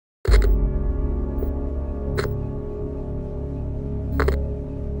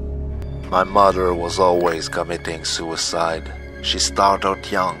My mother was always committing suicide. She started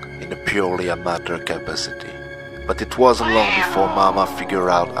out young in a purely amateur capacity. But it wasn't long before Mama figured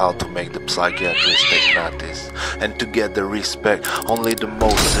out how to make the psychiatrists take notice and to get the respect only the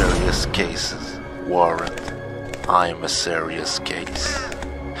most serious cases warrant. I'm a serious case.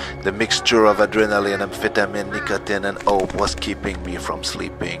 The mixture of adrenaline, amphetamine, nicotine and hope was keeping me from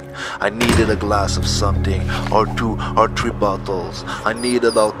sleeping. I needed a glass of something, or 2 or 3 bottles. I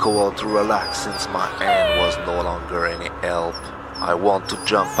needed alcohol to relax since my hand was no longer any help. I want to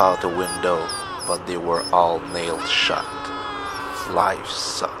jump out the window, but they were all nailed shut. Life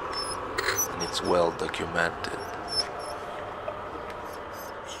sucked, and it's well documented.